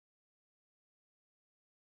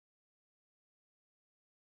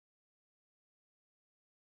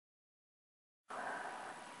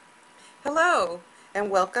Hello, and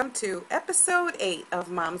welcome to episode 8 of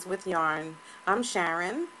Moms with Yarn. I'm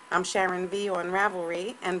Sharon. I'm Sharon V on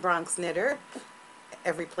Ravelry and Bronx Knitter.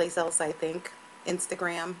 Every place else, I think.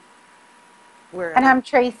 Instagram, And wherever. I'm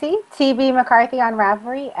Tracy, TB McCarthy on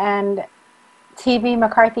Ravelry and TB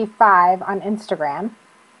McCarthy 5 on Instagram.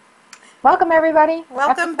 Welcome, everybody.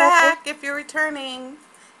 Welcome Episode 8. back if you're returning.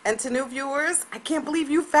 And to new viewers, I can't believe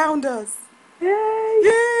you found us. Yay!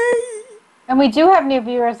 Yay! And we do have new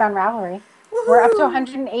viewers on Ravelry. We're up to Woohoo!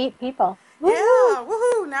 108 people. Woohoo! Yeah,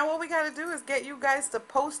 woohoo! Now what we got to do is get you guys to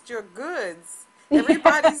post your goods.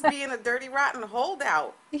 Everybody's Yeah. being a dirty, rotten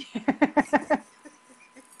holdout. I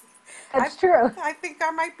That's true. I think I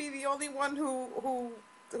might be the only one who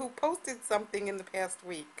posted something in the past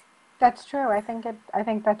week. That's true. I think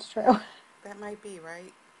that's true. That might be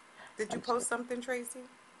right. Did you That's true. post something, Tracy?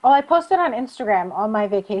 Well, I posted on Instagram all my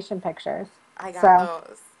vacation pictures. I got So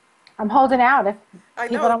those. I'm holding out if I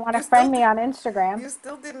people know don't want to friend me on Instagram. you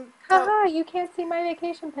still didn't tell. Haha, you can't see my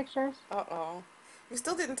vacation pictures. Uh-oh. You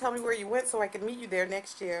still didn't tell me where you went so I can meet you there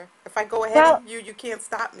next year. If I go ahead Well, of you, you can't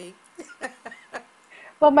stop me.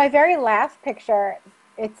 Well, my very last picture,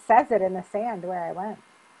 it says it in the sand where I went.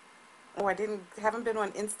 Oh, I didn't haven't been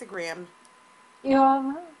on Instagram. You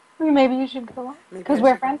know, maybe you should go on Maybe because I we're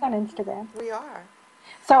should go. friends on Instagram. We are.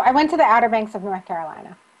 So I went to the Outer Banks of North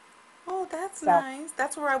Carolina. Oh, that's So nice.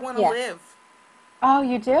 That's where I want to yeah. live. Oh,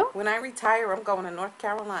 you do? When I retire, I'm going to North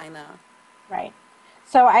Carolina. Right.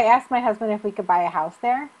 So I asked my husband if we could buy a house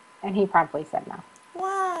there, and he promptly said no.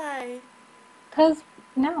 Why? Because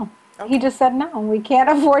no. He Okay. just said no. We can't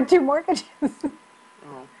afford two mortgages.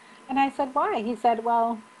 Oh. And I said, why? He said,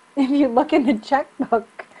 well, if you look in the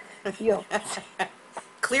checkbook, you'll.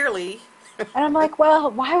 Clearly, And I'm like, well,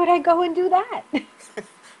 why would I go and do that?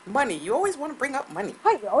 money. You always want to bring up money.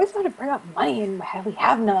 Right, you always want to bring up money and we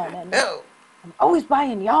have none, and Oh. I'm always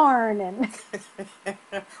buying yarn, and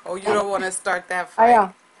Oh, you don't want to start that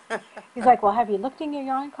I fight. he's like, well, have you looked in your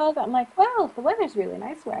yarn closet? I'm like, well, the weather's really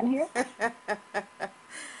nice around here.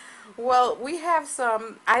 Well, we have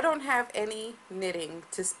some. I don't have any knitting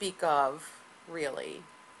to speak of, really,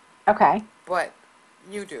 Okay, but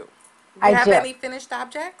you do. You I have do. any finished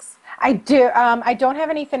objects? I do. I don't have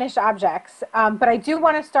any finished objects, but I do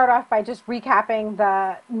want to start off by just recapping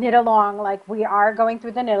the knit along. Like we are going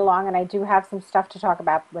through the knit along, and I do have some stuff to talk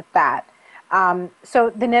about with that. So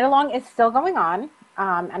the knit along is still going on,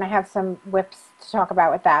 and I have some whips to talk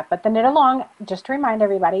about with that. But the knit along, just to remind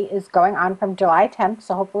everybody, is going on from July 10th.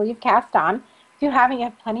 So hopefully you've cast on. If you haven't, you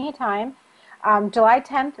have plenty of time. July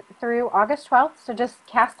 10th through August 12th. So just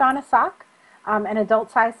cast on a sock, an adult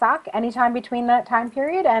size sock, anytime between that time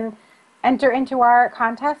period, and enter into our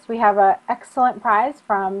contest. We have an excellent prize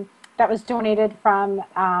from that was donated from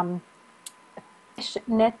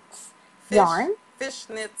Fishknits Fish, Yarn.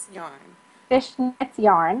 Fishknits Yarn. Fishknits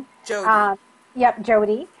Yarn. Jody. Um, yep,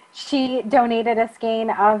 Jody. She donated a skein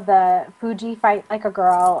of the Fuji Fight Like a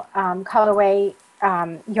Girl colorway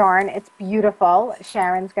yarn. It's beautiful.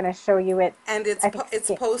 Sharon's going to show you it. And I think.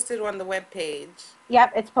 it's posted on the web page.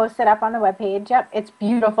 Yep, it's posted up on the webpage. Yep, it's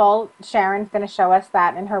beautiful. Sharon's going to show us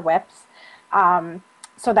that in her whips.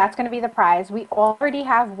 So that's going to be the prize. We already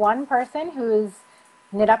have one person who's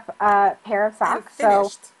knit up a pair of And socks. So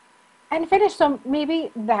finished. and finished. So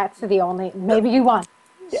maybe that's the only. No, Maybe you won.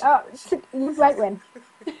 Oh, you might win.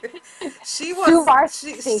 she Sue was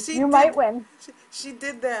Varsity, you might win. she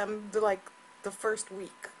did them the first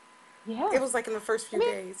week. Yeah. It was like in the first I few mean,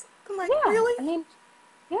 days. I'm like, yeah. really? I mean,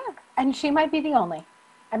 yeah. And she might be the only.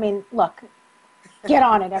 I mean, look, get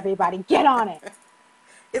on it, everybody. Get on it.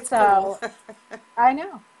 It's cool. So I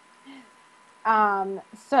know.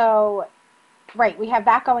 So right, we have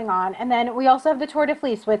that going on, and then we also have the Tour de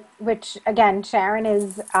Fleece, with which again Sharon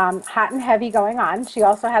is hot and heavy going on. She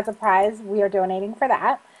also has a prize we are donating for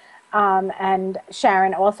that, and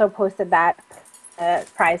Sharon also posted that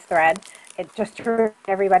prize thread. It just to remind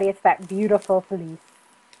everybody, it's that beautiful fleece,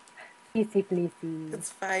 fleecy, fleecy. It's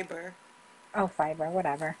fiber. Oh, fiber,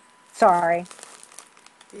 whatever. Sorry,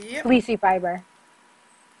 Yep. fleecy fiber.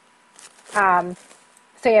 Um,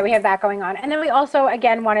 so yeah, we have that going on. And then we also,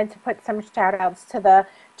 again, wanted to put some shout outs to the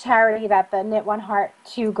charity that the Knit One Heart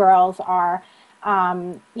two girls are,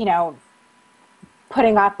 you know,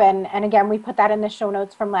 putting up. And again, we put that in the show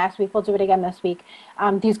notes from last week. We'll do it again this week.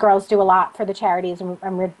 These girls do a lot for the charities,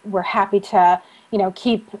 and we're happy to,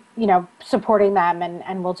 keep, supporting them,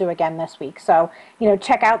 and we'll do again this week. So,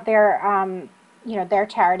 check out their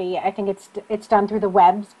charity. I think it's done through the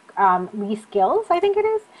webs, Lee Skills, I think it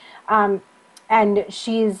is. Um, and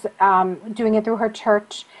she's doing it through her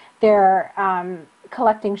church. They're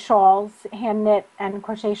collecting shawls, hand knit and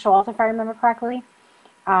crochet shawls, if I remember correctly.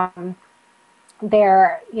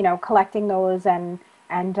 they're, collecting those and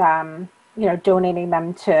donating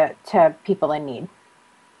them to people in need.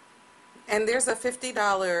 And there's a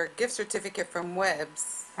 $50 gift certificate from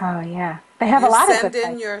Webb's. Oh yeah, they have a You lot of send good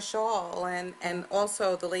in sites. your shawl, and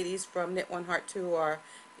also the ladies from Knit One Heart Two are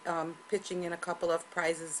pitching in a couple of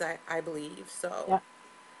prizes, I believe. So, Yeah.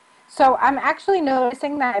 So I'm actually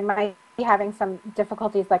noticing that I might be having some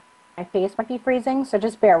difficulties, like my face might be freezing. So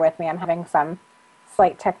just bear with me. I'm having some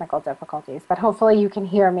slight technical difficulties, but hopefully you can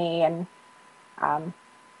hear me and um,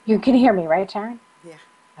 you can hear me, right, Sharon? yeah,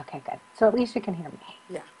 Okay, good. So at least you can hear me.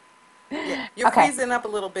 yeah, yeah. You're Okay, freezing up a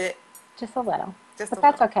little bit, just a little, just but a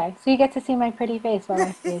that's little, okay. So you get to see my pretty face while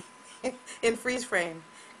I freeze. in freeze frame.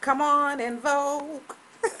 Come on and Vogue.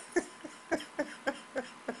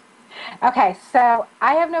 Okay, so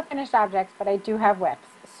I have no finished objects, but I do have whips.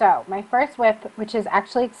 So my first whip, which is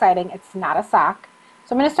actually exciting, it's not a sock.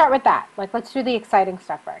 So I'm going to start with that. Like, let's do the exciting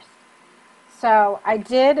stuff first. So I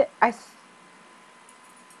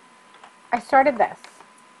started this,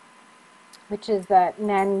 which is the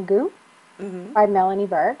Nangu Mm-hmm. by Melanie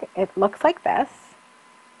Berg. It looks like this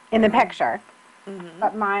in the picture, Mm-hmm.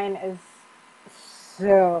 but mine is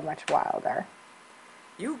so much wilder.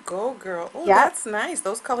 You go, girl. Oh, Yep. that's nice.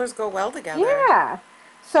 Those colors go well together. Yeah.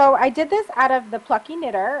 So I did this out of the Plucky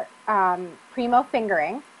Knitter Primo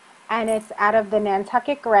Fingering, and it's out of the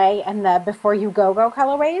Nantucket Gray and the Before You Go Go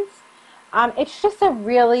colorways. It's just a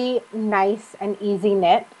really nice and easy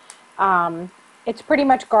knit. It's pretty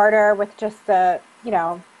much garter with just the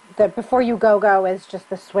Before You Go Go is just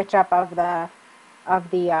the switch up of the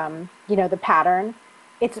pattern.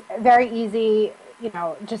 It's very easy,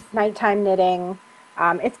 just nighttime knitting.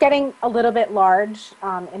 It's getting a little bit large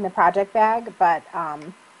in the project bag, but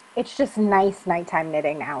it's just nice nighttime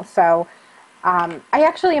knitting now. So I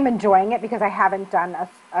actually am enjoying it because I haven't done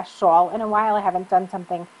a shawl in a while. I haven't done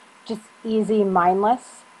something just easy,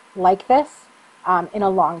 mindless like this in a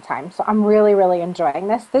long time. So I'm really, really enjoying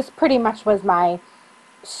this. This pretty much was my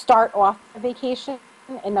start off the vacation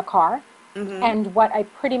in the car Mm-hmm. and what I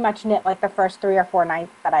pretty much knit like the first 3 or 4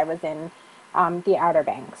 nights that I was in the Outer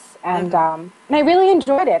Banks, Mm-hmm. and I really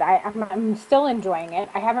enjoyed it. I'm still enjoying it.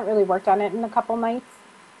 I haven't really worked on it in a couple nights.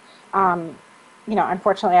 Um,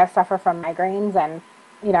 Unfortunately, I suffer from migraines, and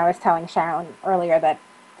I was telling Sharon earlier that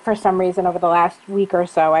for some reason over the last week or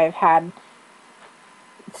so, I've had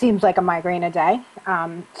it seems like a migraine a day.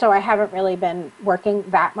 So I haven't really been working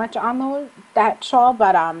that much on that shawl,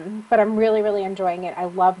 but I'm really really enjoying it. I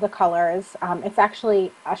love the colors. It's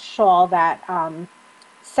actually a shawl that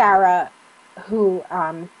Sarah, who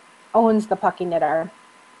owns the Plucky Knitter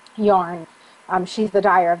yarn, she's the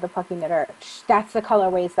dyer of the Plucky Knitter. That's the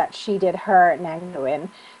colorways that she did her Nangu in.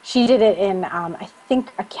 She did it in I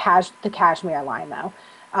think the cashmere line though.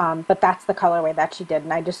 But that's the colorway that she did,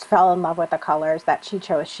 and I just fell in love with the colors that she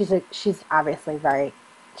chose. She's obviously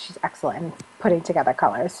she's excellent in putting together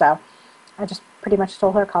colors. So I just pretty much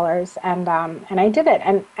stole her colors, and I did it,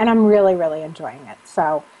 and I'm really really enjoying it.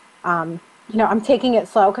 So I'm taking it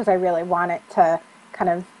slow because I really want it to kind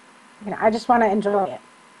of I just want to enjoy it,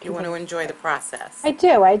 You want to continue to enjoy enjoy the it. process. I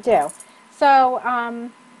do. So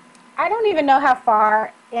I don't even know how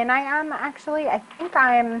far in I am actually.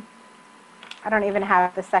 I don't even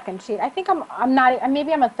have the second sheet. I think I'm not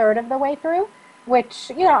maybe I'm a third of the way through,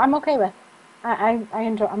 which I'm okay with. I'm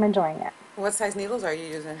enjoying it. What size needles are you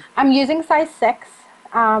using? I'm using size 6,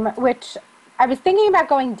 which I was thinking about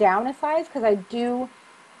going down a size because I do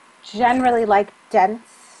generally like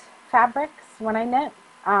dense fabrics when I knit.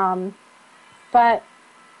 But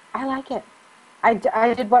I like it. I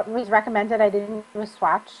did what was recommended. I didn't do a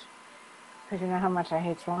swatch because you know how much I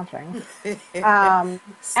hate swatching.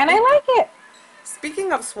 And I Speak, like it.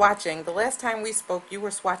 Speaking of swatching, the last time we spoke, you were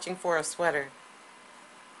swatching for a sweater.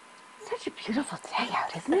 Such a beautiful day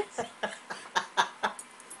out, isn't it?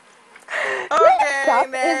 Next Okay, up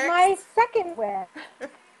is my next. second whip.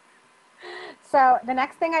 So the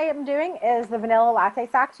next thing I am doing is the vanilla latte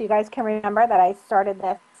socks. You guys can remember that I started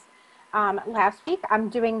this last week. I'm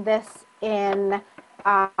doing this in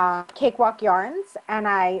Cakewalk Yarns, and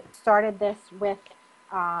I started this with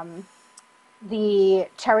um, the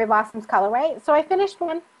Cherry Blossoms colorway. So I finished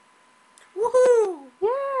one. Woohoo!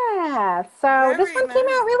 Yeah. So this Very one came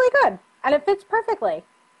nice. out really good, and it fits perfectly.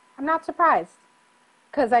 I'm not surprised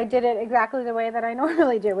because I did it exactly the way that I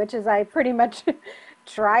normally do, which is I pretty much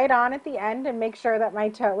try it on at the end and make sure that my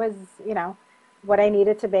toe is, what I need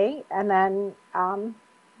it to be, and then,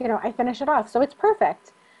 I finish it off. So it's perfect.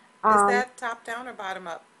 Is Um, that top down or bottom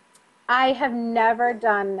up? I have never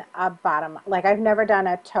done a bottom, like I've never done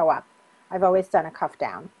a toe up. I've always done a cuff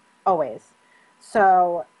down, always.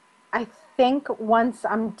 So I think once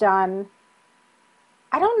I'm done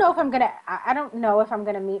I don't know if I'm gonna. I don't know if I'm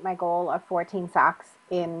gonna meet my goal of 14 socks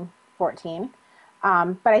in 14.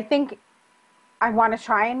 But I think I want to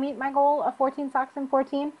try and meet my goal of 14 socks in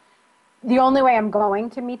 14. The only way I'm going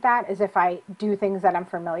to meet that is if I do things that I'm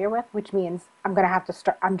familiar with, which means I'm gonna have to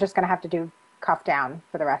start. I'm just gonna have to do cuff down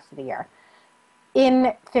for the rest of the year.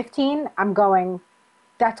 In 15, I'm going.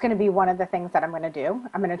 That's going to be one of the things that I'm going to do.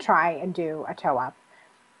 I'm going to try and do a toe up.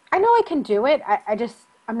 I know I can do it. I just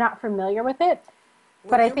I'm not familiar with it.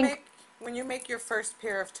 But When I you think make when you make your first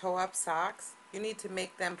pair of toe-up socks, you need to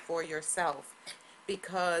make them for yourself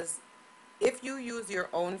because if you use your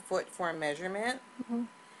own foot for a measurement, Mhm.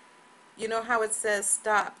 you know how it says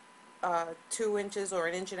stop 2 inches or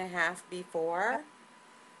an inch and a half before? Yep,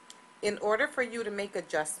 In order for you to make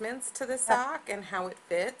adjustments to the yep, sock and how it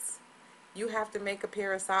fits, you have to make a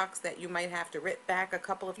pair of socks that you might have to rip back a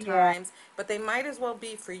couple of yeah, times, but they might as well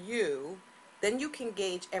be for you. Then you can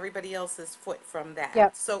gauge everybody else's foot from that.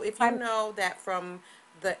 yep. So if you I'm know that from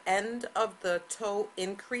the end of the toe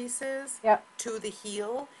increases yep, to the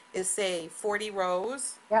heel is, say, 40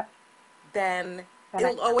 rows, yep. then Then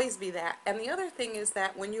I it'll always be that. And the other thing is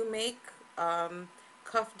that when you make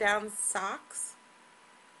cuff down socks,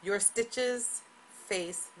 your stitches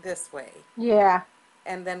face this way. yeah,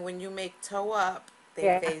 And then when you make toe up, they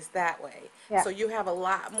yeah, face that way. yeah, So you have a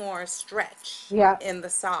lot more stretch yeah, in the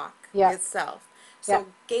sock yeah, itself. yeah, So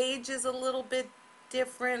gauge is a little bit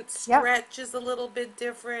different, yeah, stretch is a little bit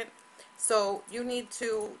different. So you need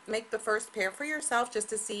to make the first pair for yourself just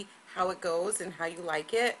to see how it goes and how you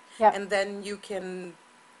like it. yeah, And then you can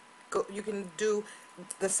do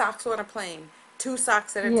the socks on a plane, 2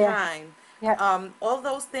 socks at a yeah, time. yeah. All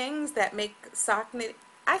those things that make sock knit.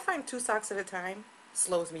 I find 2 socks at a time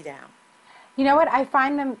slows me down. You know what? I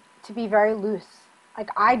find them to be very loose. Like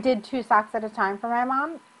I did 2 socks at a time for my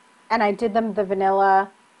mom, and I did them the vanilla,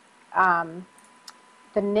 um,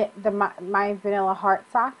 the knit, my vanilla heart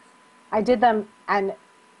socks. I did them and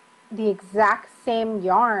the exact same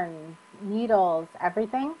yarn, needles,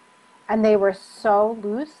 everything, and they were so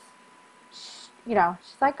loose.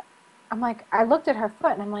 She's like, I'm like, I looked at her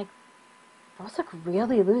foot and I'm like, those look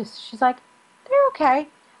really loose. She's like, they're okay.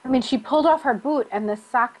 I mean, she pulled off her boot and the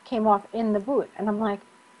sock came off in the boot. And I'm like,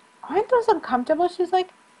 aren't those uncomfortable? She's like,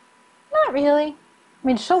 not really. I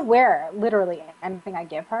mean, she'll wear literally anything I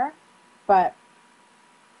give her, but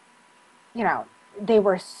they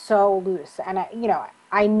were so loose. And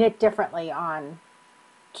I knit differently on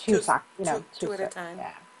two Two, sock, two at a time.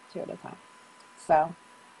 yeah, two at a time. So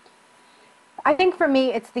I think for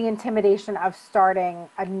me, it's the intimidation of starting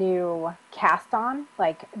a new cast on,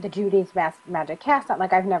 like the Judy's Magic cast on.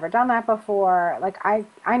 Like I've never done that before. Like I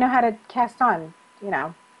know how to cast on,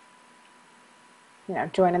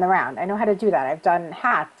 joining the round. I know how to do that. I've done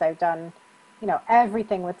hats. I've done,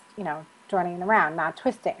 everything with, joining the round, not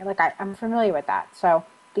twisting. Like I'm familiar with that. So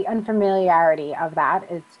the unfamiliarity of that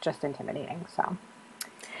is just intimidating.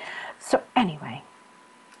 So anyway,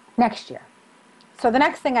 next year. So the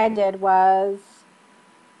next thing I did was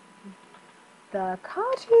the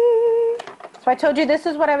Kaji. So I told you this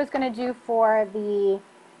is what I was going to do for the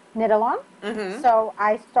knit along. Mm-hmm. So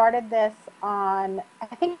I started this on, I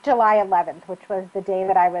think, July 11th, which was the day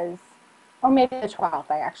that I was, or maybe the 12th,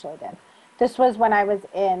 I actually did. This was when I was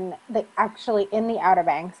actually in the Outer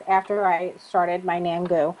Banks after I started my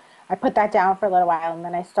Nangu. I put that down for a little while and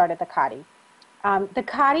then I started the Kadi. The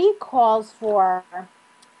Kadi calls for,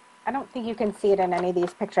 I don't think you can see it in any of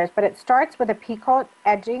these pictures, but it starts with a peacoat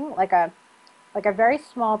edging, like a very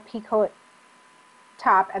small peacoat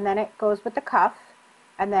top, and then it goes with the cuff,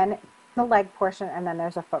 and then the leg portion, and then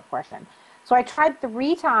there's a foot portion. So I tried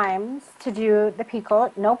 3 times to do the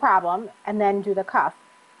peacoat, no problem, and then do the cuff.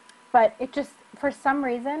 But it just, for some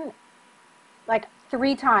reason, like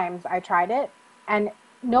 3 times I tried it, and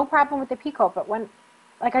no problem with the peacoat, but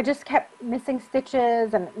like I just kept missing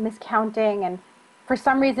stitches and miscounting, and for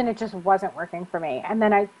some reason it just wasn't working for me. And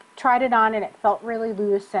then I tried it on, and it felt really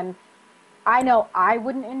loose, and I know I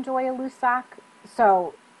wouldn't enjoy a loose sock,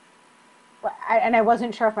 so and I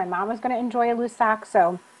wasn't sure if my mom was going to enjoy a loose sock,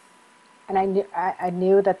 so and I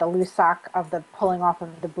knew that the loose sock of the pulling off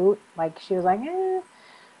of the boot, like she was like, eh.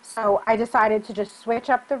 So I decided to just switch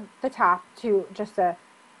up the top to just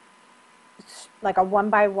like a 1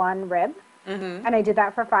 by 1 rib, Mm-hmm. and I did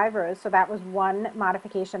that for 5 rows. So that was one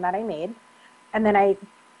modification that I made, and then I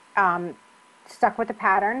um, stuck with the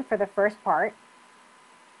pattern for the first part.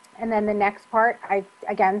 And then the next part, I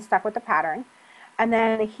again stuck with the pattern. And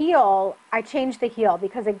then the heel, I changed the heel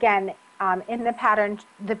because again, in the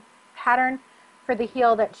pattern for the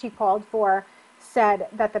heel that she called for said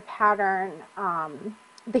that the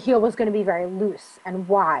heel was going to be very loose and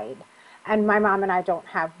wide. And my mom and I don't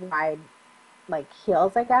have wide like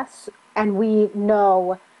heels, I guess. And we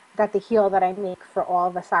know that the heel that I make for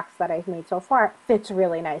all the socks that I've made so far fits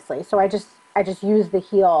really nicely. So I just use the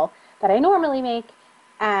heel that I normally make,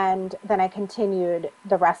 and then I continued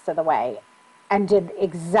the rest of the way and did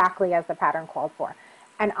exactly as the pattern called for.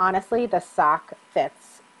 And honestly, the sock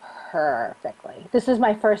fits perfectly. This is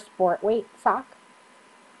my first sport weight sock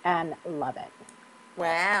and love it.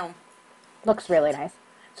 Wow. Looks really nice.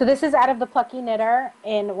 So this is out of the Plucky Knitter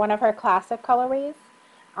in one of her classic colorways.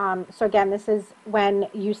 So again, this is when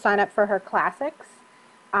you sign up for her classics.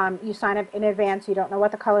 You sign up in advance. You don't know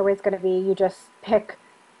what the colorway is going to be. You just pick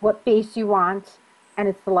what base you want, and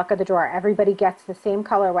it's the luck of the draw. Everybody gets the same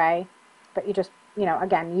colorway, but you just,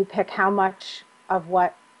 again, you pick how much of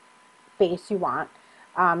what base you want.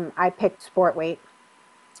 I picked sport weight.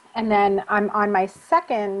 And then I'm on my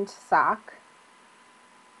second sock.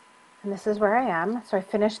 And this is where I am. So I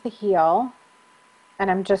finished the heel and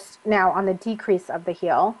I'm just now on the decrease of the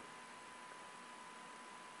heel,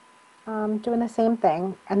 doing the same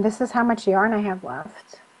thing. And this is how much yarn I have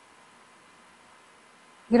left.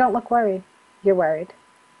 You don't look worried. You're worried.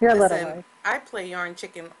 You're a little Listen, worried. I play yarn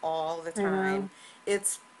chicken all the I time. know.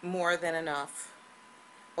 It's more than enough.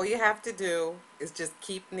 All you have to do is just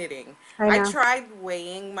keep knitting. I I know. tried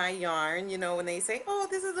weighing my yarn, when they say, "Oh,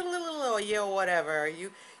 this is a little, yeah, whatever."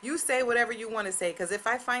 You say whatever you want to say, because if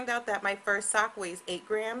I find out that my first sock weighs 8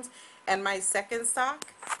 grams and my second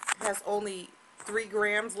sock has only 3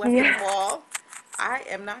 grams left to Yeah, fall, I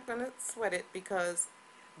am not gonna sweat it, because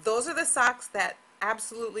those are the socks that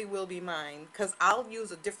absolutely will be mine. Because I'll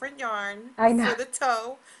use a different yarn I know. for the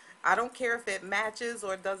toe. I don't care if it matches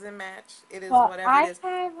or doesn't match. It is Well, whatever it is.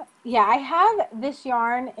 I have this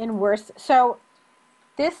yarn in worse. So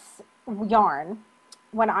this yarn,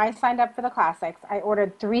 when I signed up for the classics, I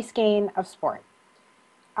ordered 3 skein of sport.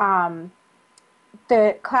 Um,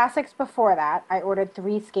 the classics before that, I ordered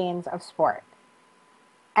 3 skeins of sport.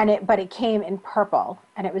 But it came in purple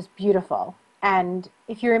and it was beautiful. And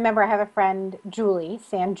if you remember, I have a friend, Julie,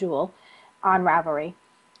 San Jewel, on Ravelry.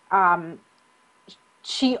 Um,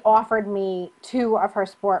 she offered me 2 of her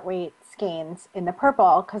sport weight skeins in the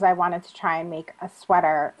purple because I wanted to try and make a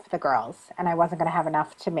sweater for the girls. And I wasn't going to have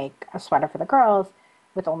enough to make a sweater for the girls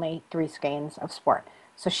with only 3 skeins of sport.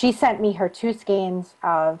 So she sent me her 2 skeins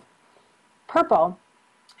of purple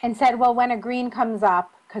and said, well, when a green comes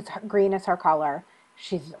up, because green is her color,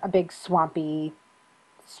 she's a big swampy,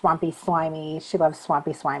 slimy. She loves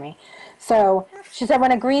swampy, slimy. So she said,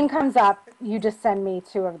 when a green comes up, you just send me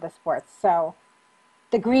 2 of the sports. So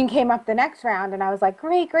the green came up the next round, and I was like,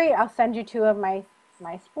 great, great. I'll send you 2 of my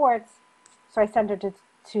sports. So I sent her to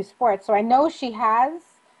 2 sports. So I know she has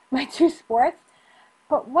my 2 sports.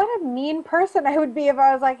 But what a mean person I would be if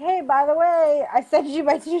I was like, hey, by the way, I sent you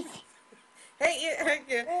my two. Hey, yeah,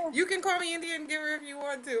 yeah, you can call me Indian giver if you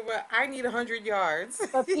want to, but I need 100 yards.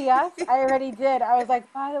 But P.S. I already did. I was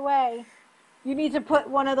like, by the way, you need to put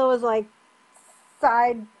one of those like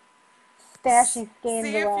side stashy skeins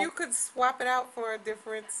See if away. you could swap it out for a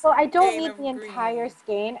different Well, I don't skein need the of entire green.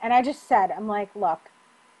 skein. And I just said, I'm like, look,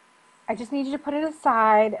 I just need you to put it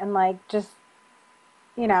aside and like just,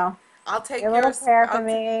 you know, I'll be a take little your prayer for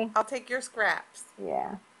me. I'll take your scraps.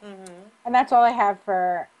 Yeah. Hmm. And that's all I have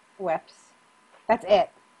for whips. That's it.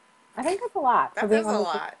 I think that's a lot for That being is a only 2.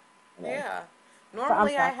 lot. It is. Yeah. So I'm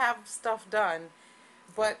Normally I sorry. have stuff done,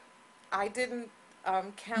 but I didn't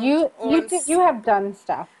count You on. do, you have done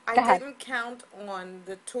stuff. I Go ahead. didn't count on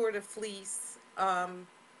the Tour de Fleece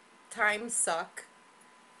time suck,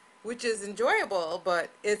 which is enjoyable, but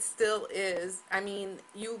it still is. I mean,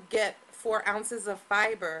 you get 4 ounces of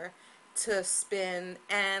fiber to spin,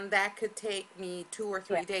 and that could take me 2 or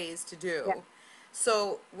 3 days to Yeah. do.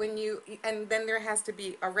 So and then there has to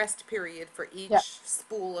be a rest period for Yeah. each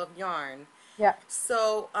spool of yarn. Yeah.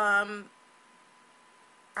 So,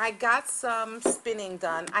 I got some spinning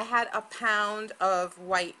done. I had a pound of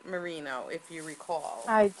white merino, if you recall.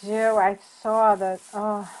 I do. I saw that.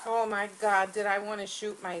 Oh. Oh my God, did I want to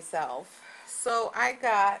shoot myself? So I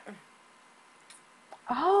got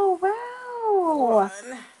Oh, wow.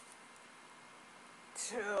 1,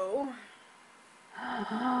 2,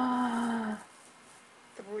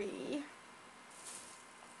 3,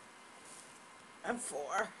 and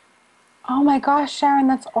 4. Oh my gosh, Sharon,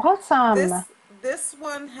 that's awesome. This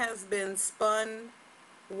one has been spun,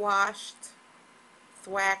 washed,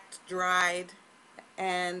 thwacked, dried,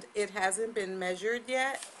 and it hasn't been measured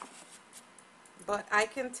yet. But I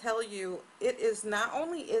can tell you, it is not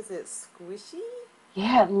only is it squishy.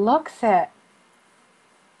 Yeah, it looks it.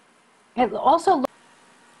 It also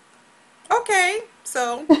Okay,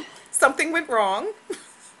 so something went wrong.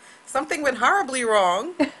 Something went horribly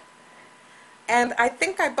wrong. And I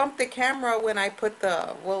think I bumped the camera when I put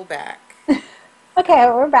the wool back. Okay,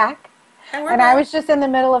 we're back. And we're And I back. was just in the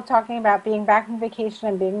middle of talking about being back from vacation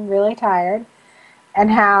and being really tired, and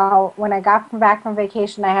how when I got back from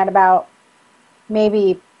vacation, I had about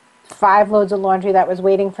maybe 5 loads of laundry that was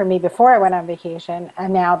waiting for me before I went on vacation,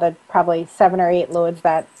 and now the probably 7 or 8 loads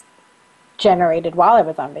that generated while I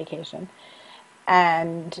was on vacation.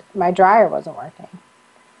 And my dryer wasn't working.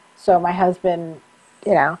 So my husband,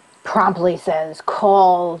 promptly says,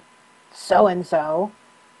 call so and so,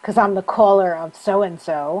 because I'm the caller of so and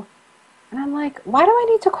so. And I'm like, why do I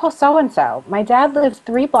need to call so and so? My dad lives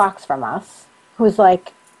 3 blocks from us, who's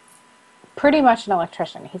like pretty much an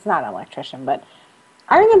electrician. He's not an electrician, but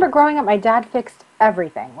I remember growing up, my dad fixed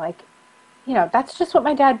everything. Like, that's just what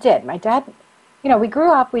my dad did. My dad, we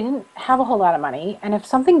grew up, we didn't have a whole lot of money. And if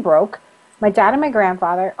something broke, my dad and my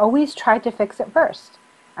grandfather always tried to fix it first.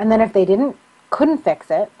 And then if they couldn't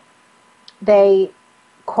fix it, they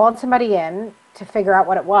called somebody in to figure out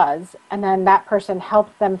what it was. And then that person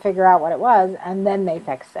helped them figure out what it was. And then they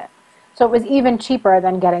fixed it. So it was even cheaper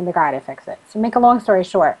than getting the guy to fix it. So make a long story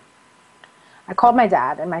short, I called my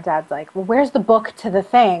dad, and my dad's like, well, where's the book to the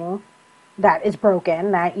thing that is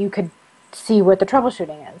broken that you could see what the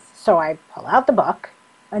troubleshooting is? So I pull out the book.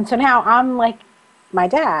 And so now I'm like, my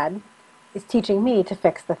dad is teaching me to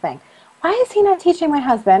fix the thing. Why is he not teaching my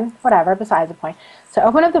husband? Whatever, besides the point. So I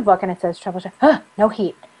open up the book and it says troubleshoot. No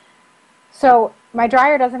heat. So my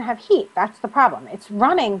dryer doesn't have heat. That's the problem. It's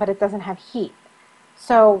running, but it doesn't have heat.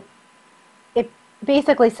 So it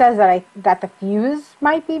basically says that the fuse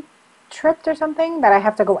might be tripped or something, that I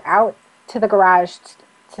have to go out to the garage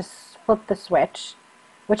to flip the switch,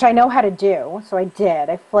 which I know how to do. So I did.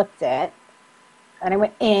 I flipped it, and I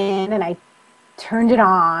went in and I turned it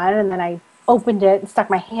on, and then I opened it and stuck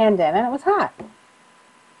my hand in, and it was hot.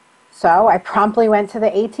 So I promptly went to the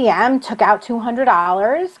ATM, took out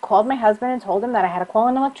 $200, called my husband and told him that I had to call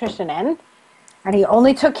an electrician in, and he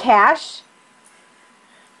only took cash.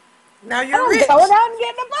 Now And you're I'm rich. going out and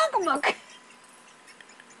getting a pocketbook.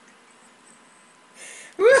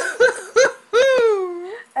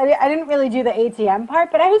 I didn't really do the ATM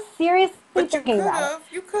part, but I was seriously But you thinking could about it. have.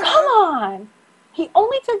 You could Come have. on. He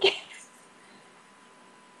only took it.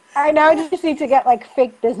 I now just need to get like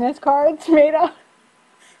fake business cards made up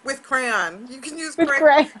With crayon. You can use with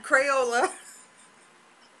gray Crayola.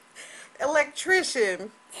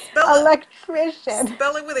 Electrician. electrician.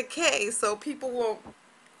 Spell it with a K so people won't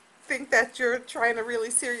think that you're trying to really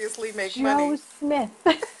seriously make Joe money. Smith.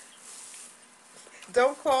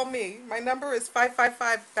 Don't call me. My number is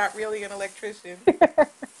 555, not really an electrician.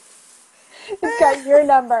 It's got your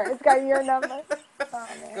number. It's got your number. Oh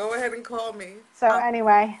man. Go ahead and call me. So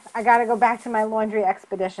anyway, I got to go back to my laundry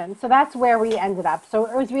expedition. So that's where we ended up. So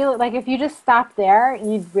it was really like if you just stopped there,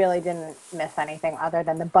 you really didn't miss anything other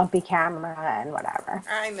than the bumpy camera and whatever.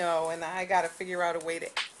 I know, and I got to figure out a way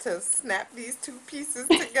to snap these two pieces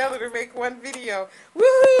together to make one video.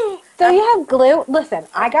 Woohoo! So you have glue. Listen,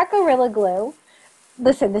 I got Gorilla Glue.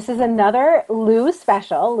 Listen, this is another Lou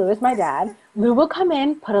special. Lou is my dad. Lou will come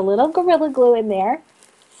in, put a little Gorilla Glue in there,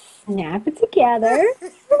 snap it together,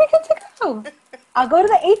 and we're good to go. I'll go to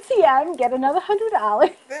the ATM, get another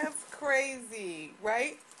 $100. That's crazy,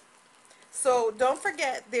 right? So don't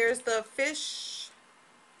forget, there's the Fish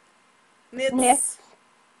Knits Knits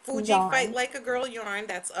Fuji Fight yarn. Like a Girl yarn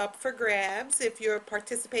that's up for grabs if you're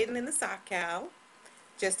participating in the sock cow,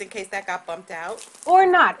 just in case that got bumped out. Or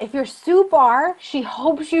not. If you're Sue Bar, she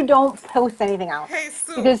hopes you don't post anything else. Hey,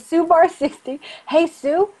 Sue. Because Sue Bar 60, hey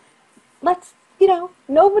Sue, let's,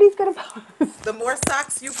 nobody's going to post. The more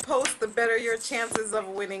socks you post, the better your chances of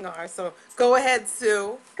winning are. So go ahead,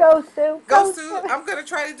 Sue. Go Sue, Go, go Sue. Sue. I'm gonna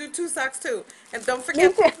try to do 2 socks too. And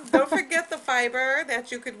Me too. don't forget the fiber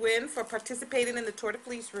that you could win for participating in the Tour de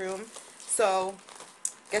Fleece room. So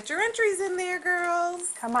get your entries in there,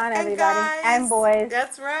 girls Come on, and everybody. And guys. boys.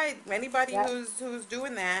 That's right. Anybody Yep. who's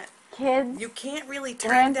doing that, Kids, you can't really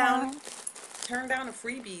grandparents. turn down a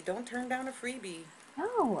freebie. Don't turn down a freebie.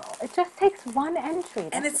 No, it just takes one entry.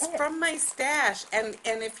 And That's it's it. from my stash. And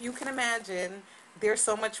if you can imagine, there's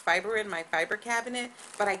so much fiber in my fiber cabinet,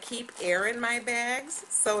 but I keep air in my bags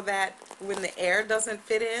so that when the air doesn't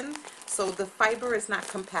fit in, so the fiber is not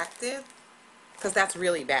compacted, because that's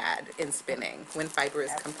really bad in spinning when fiber is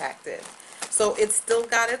Yes. compacted. So it's still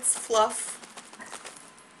got its fluff.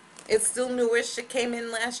 It's still newish. It came in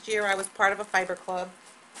last year. I was part of a fiber club.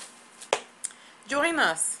 Join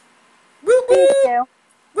us. Woo Please woo! do.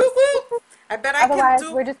 Woo woo! I bet I can Otherwise,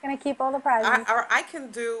 do we're just going to keep all the prizes. I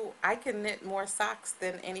can knit more socks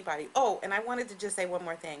than anybody. Oh, and I wanted to just say one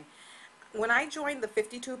more thing. when I joined the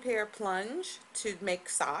 52 pair plunge to make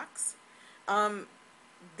socks, um,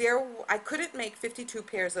 I couldn't make 52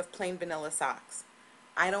 pairs of plain vanilla socks.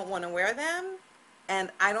 I don't want to wear them,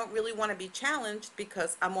 and I don't really want to be challenged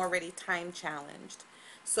because I'm already time challenged.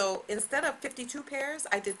 So instead of 52 pairs,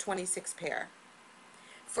 I did 26 pair.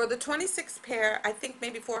 For the 26 pair, I think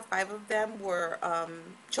maybe 4 or 5 of them were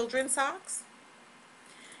children's socks,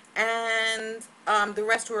 and the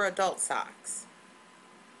rest were adult socks.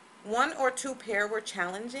 1 or 2 pair were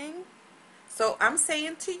challenging. So I'm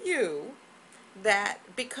saying to you that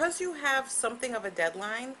because you have something of a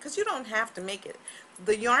deadline, because you don't have to make it,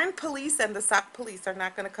 the yarn police and the sock police are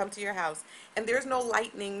not going to come to your house, and there's no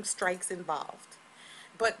lightning strikes involved.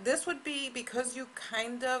 But this would be because you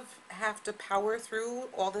kind of have to power through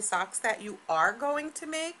all the socks that you are going to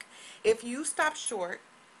make. If you stop short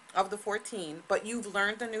of the 14, but you've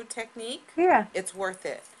learned a new technique, Yeah. it's worth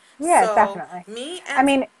it. Yeah, So definitely. me I and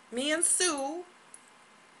mean, me and Sue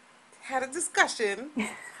had a discussion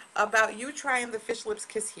about you trying the Fish Lips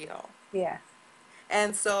Kiss Heel. yeah.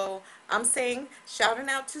 And so I'm saying, shouting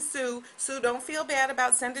out to Sue, Sue, don't feel bad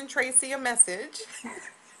about sending Tracey a message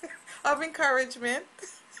of encouragement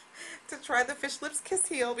to try the Fish Lips Kiss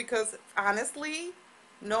Heel because honestly,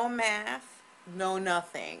 no math, no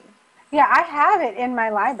nothing. Yeah, I have it in my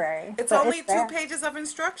library, It's so it's only two there. pages of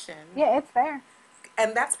instruction. Yeah, it's there.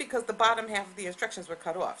 And that's because the bottom half of the instructions were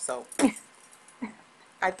cut off. So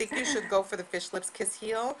I think you should go for the Fish Lips Kiss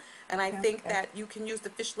Heel. And I think Okay. that you can use the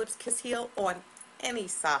Fish Lips Kiss Heel on any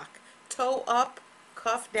sock. Toe up,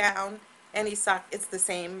 cuff down, any sock. It's the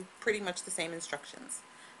same, pretty much the same instructions.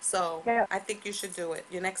 So Yeah. I think you should do it.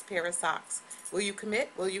 Your next pair of socks. Will you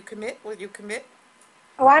commit? Will you commit? Will you commit?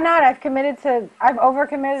 Why not? I've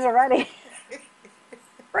overcommitted already.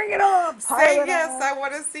 Bring it on, pile Say it yes. on. I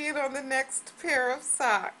want to see it on the next pair of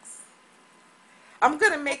socks. I'm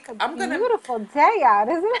gonna It's make. a beautiful day out,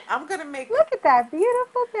 isn't it? I'm gonna make Look at that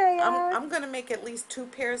beautiful day out. I'm gonna make at least 2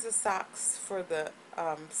 pairs of socks for the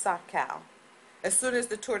sock cow. As soon as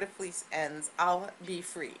the Tour de Fleece ends, I'll be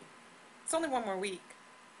free. It's only 1 more week,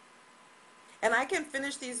 and I can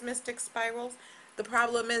finish these Mystic spirals. The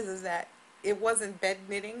problem is that it wasn't bed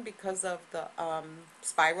knitting because of the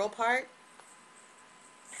spiral part.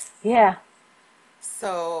 Yeah.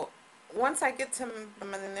 So once I get to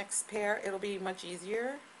the next pair, it'll be much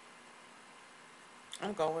easier.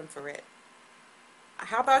 I'm going for it.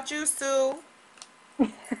 How about you, Sue?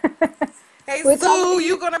 Hey, Which how Sue, many?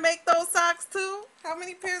 you gonna make those socks too? How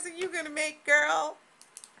many pairs are you gonna make, girl?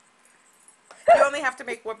 You only have to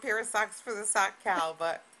make 1 pair of socks for the sock cow,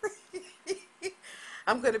 but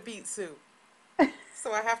I'm gonna beat Sue.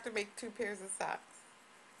 So I have to make 2 pairs of socks.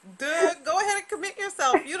 Duh, go ahead and commit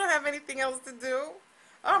yourself. You don't have anything else to do.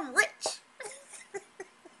 I'm rich.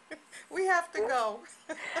 We have to go.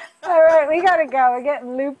 All right, we gotta go. We're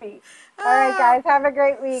getting loopy. All right, Ah, guys, have a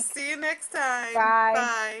great week. see you next time. Bye.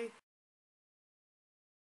 Bye.